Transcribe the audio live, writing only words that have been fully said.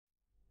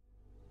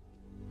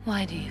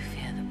Why do you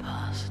fear the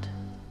past?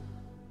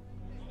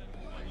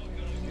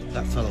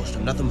 That fellow's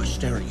done nothing but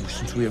stare at you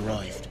since we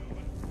arrived.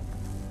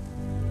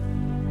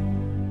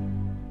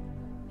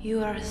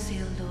 You are a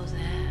Isildur's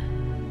heir,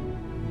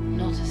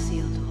 not a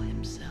Isildur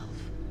himself.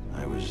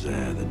 I was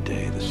there the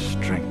day the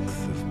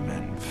strength of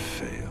men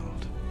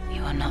failed.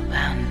 You are not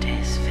bound to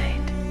his fate.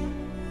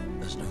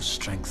 There's no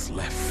strength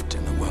left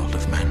in the world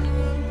of men.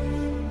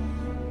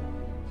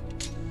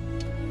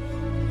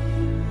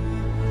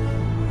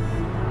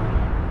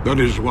 There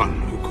is one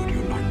who could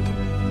unite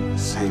them. The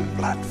same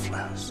blood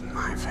flows in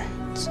my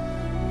veins.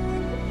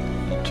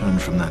 You turned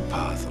from that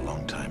path a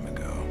long time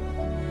ago.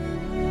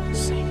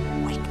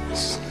 Same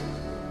weakness.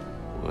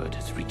 Word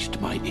has reached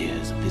my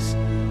ears of this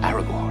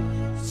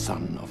Aragorn,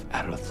 son of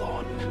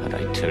Arathorn, and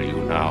I tell you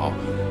now,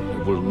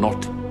 I will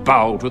not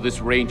bow to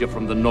this ranger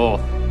from the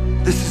north.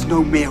 This is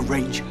no mere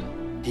ranger.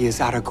 He is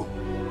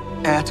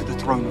Aragorn, heir to the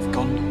throne of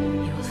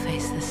Gondor. You will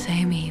face the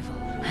same evil,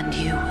 and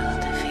you will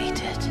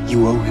defeat it.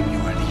 You owe him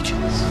your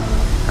allegiance.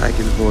 I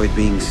can avoid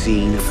being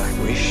seen if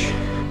I wish,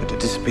 but to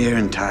disappear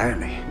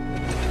entirely,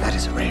 that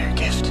is a rare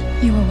gift.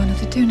 You are one of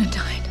the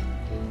Dunedain,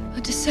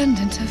 a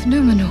descendant of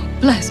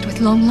Númenor, blessed with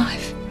long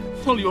life.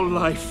 All your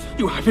life,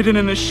 you have hidden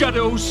in the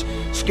shadows,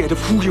 scared of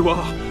who you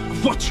are,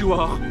 of what you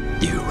are.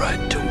 You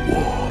ride to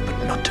war,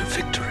 but not to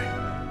victory.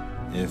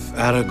 If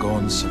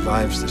Aragorn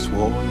survives this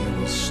war, you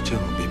will still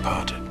be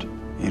parted.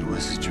 It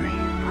was a dream,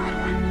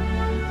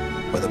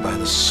 Arwen. Whether by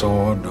the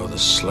sword or the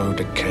slow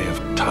decay of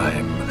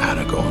time,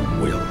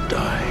 Aragorn will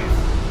die.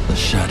 The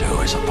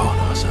shadow is upon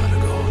us,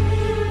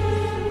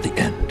 Aragorn. The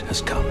end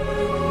has come.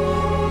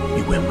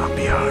 You will not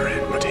be our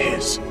end, but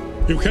his.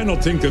 You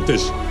cannot think that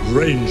this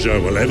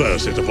ranger will ever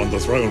sit upon the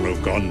throne of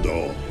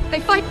Gondor. They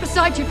fight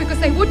beside you because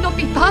they would not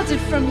be parted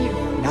from you.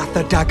 Not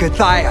the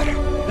Daggerthyr.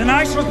 Then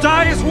I shall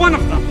die as one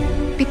of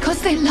them. Because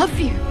they love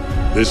you.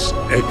 This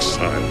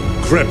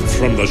exile, crept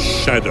from the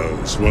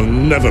shadows, will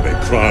never be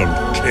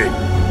crowned king.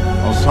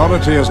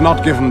 Authority is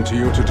not given to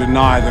you to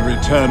deny the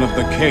return of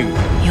the king.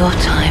 Your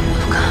time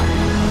will come.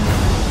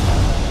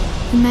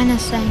 The men are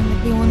saying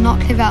that we will not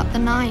live out the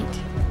night.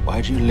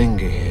 Why do you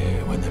linger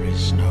here when there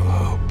is no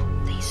hope?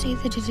 They say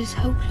that it is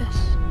hopeless.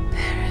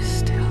 There is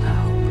still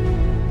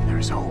hope. There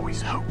is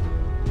always hope.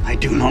 I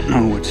do not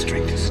know what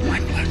strengthens my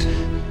blood.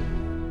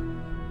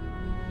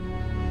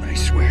 But I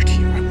swear to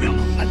you, I will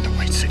not let the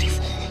White City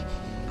fall.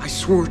 I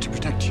swore to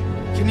protect you.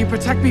 Can you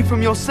protect me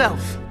from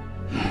yourself?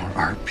 Nor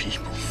our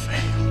people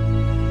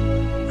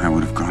fail. I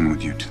would have gone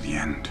with you to the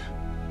end.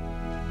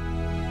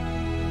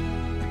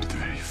 Into the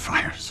very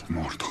fires of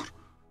Mordor.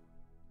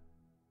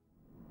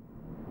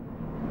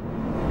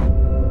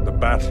 The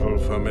battle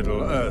for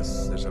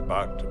Middle-earth is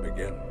about to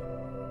begin.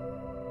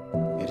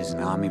 It is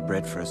an army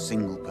bred for a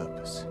single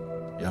purpose.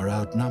 You're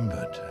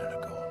outnumbered,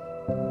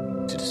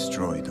 Aragorn. To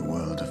destroy the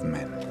world of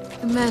men.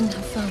 The men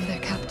have found their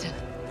captain.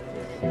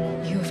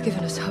 You have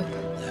given us hope.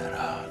 There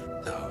are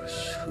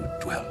those who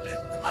dwell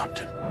in the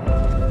mountain.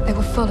 They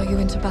will follow you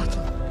into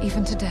battle,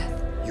 even to death.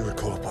 You would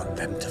call upon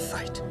them to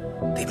fight.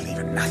 They believe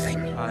in nothing.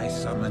 I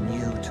summon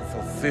you to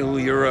fulfill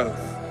your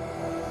oath.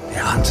 They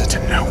answer to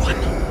no one.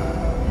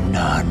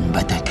 None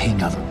but the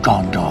King of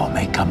Gondor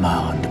may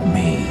command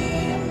me.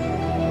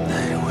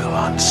 They will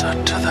answer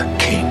to the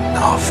King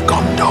of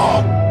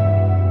Gondor.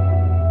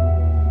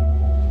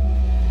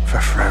 For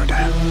Frodo.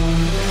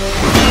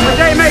 The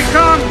day may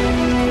come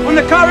when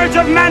the courage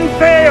of men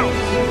fails,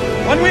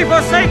 when we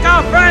forsake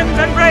our friends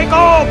and break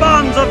all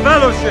bonds of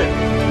fellowship.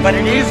 But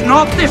it is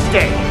not this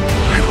day.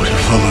 I would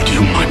have followed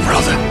you, my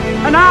brother.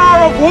 An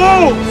hour of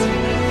wolves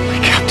My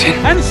captain.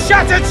 and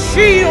shattered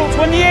shields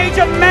when the age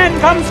of men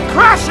comes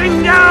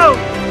crashing down.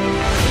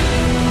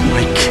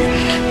 My king.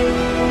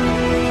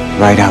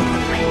 Ride out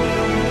with me.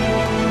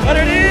 But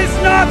it is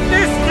not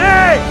this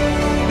day.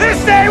 This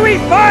day we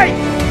fight.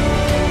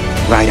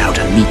 Ride out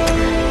and meet them.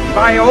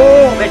 By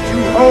all that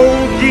you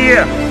hold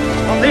dear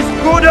on this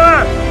good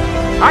earth,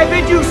 I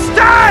bid you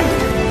stand,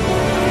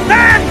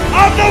 men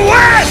of the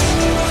West!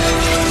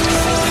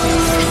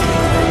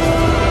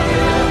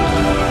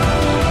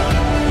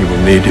 He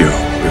will need you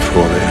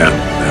before the end,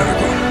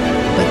 Aragorn.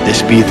 Let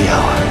this be the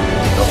hour,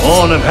 The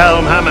horn of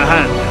Helm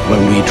Hammerhand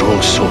when we draw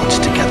swords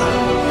together.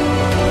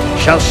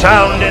 shall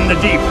sound in the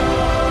deep.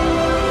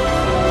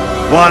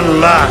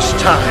 One last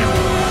time.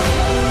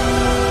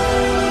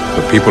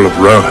 The people of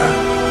Rohan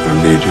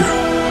will need you.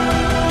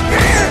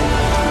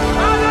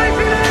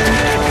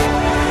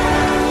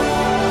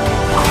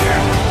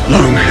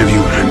 Long have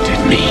you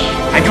hunted me.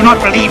 I do not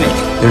believe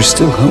it. There's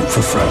still hope for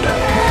Frodo.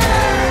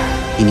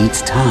 He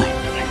needs time.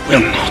 I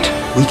will not.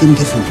 We can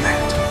give him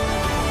that.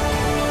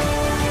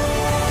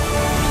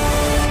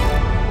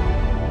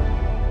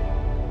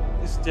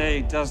 This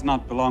day does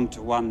not belong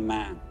to one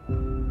man,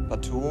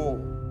 but to all.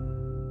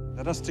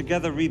 Let us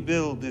together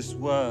rebuild this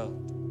world,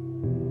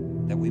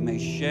 that we may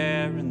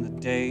share in the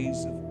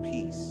days of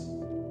peace.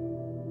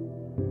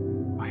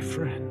 My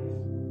friend,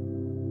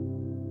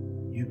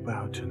 you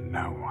bow to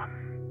no one.